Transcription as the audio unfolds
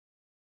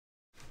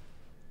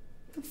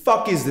The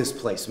fuck is this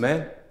place,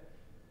 man?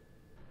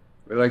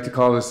 We like to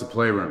call this the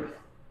playroom.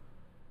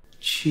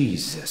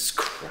 Jesus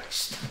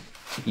Christ.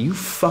 You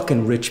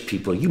fucking rich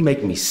people, you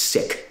make me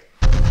sick.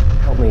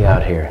 Help me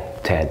out here,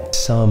 Ted.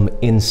 Some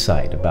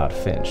insight about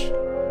Finch.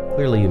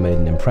 Clearly you made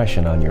an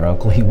impression on your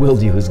uncle. He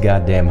willed you his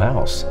goddamn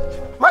house.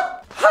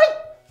 What? Hi!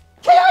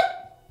 Hi!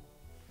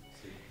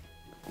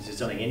 Is it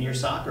something in your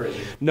sock or is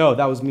it? No,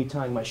 that was me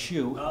tying my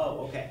shoe.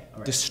 Oh, okay. All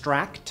right.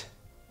 Distract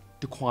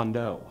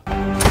taekwondo.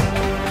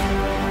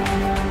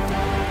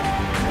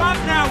 Stop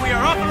now, we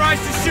are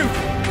authorized to shoot!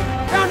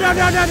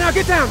 Down,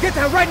 get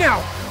down, right now!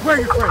 Where are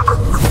your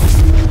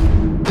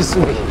friends? This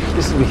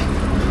is me.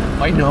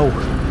 I know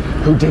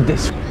who did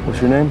this.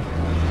 What's your name?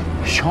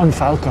 Sean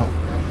Falco.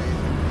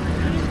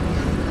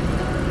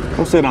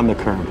 Go sit on the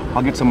curb.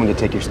 I'll get someone to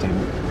take your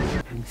statement.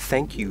 And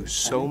thank you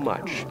so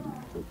much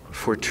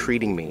for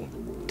treating me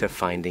to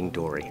Finding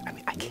Dory. I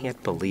mean, I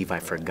can't believe I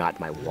forgot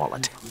my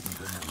wallet.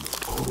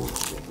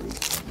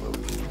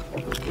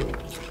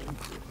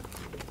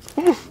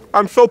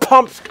 I'm so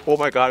pumped. Oh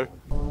my God.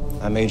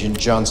 I'm Agent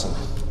Johnson.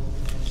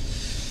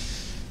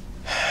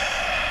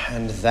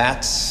 And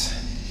that's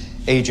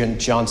Agent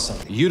Johnson.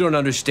 You don't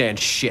understand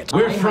shit.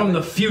 We're from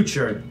the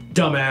future,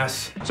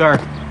 dumbass. Sir,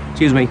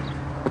 excuse me.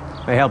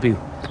 May I help you?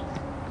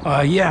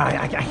 Yeah,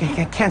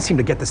 I can't seem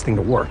to get this thing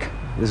to work.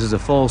 This is a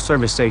full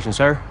service station,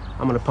 sir.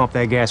 I'm gonna pump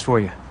that gas for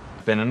you.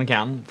 Been an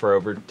accountant for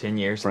over 10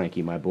 years.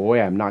 Frankie, my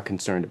boy, I'm not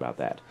concerned about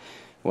that.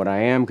 What I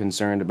am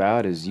concerned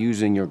about is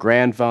using your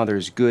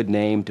grandfather's good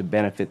name to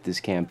benefit this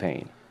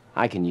campaign.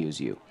 I can use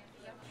you.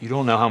 You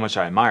don't know how much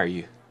I admire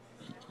you.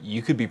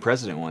 You could be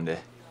president one day.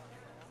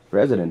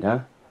 President, huh?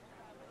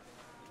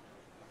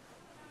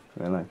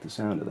 I like the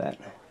sound of that.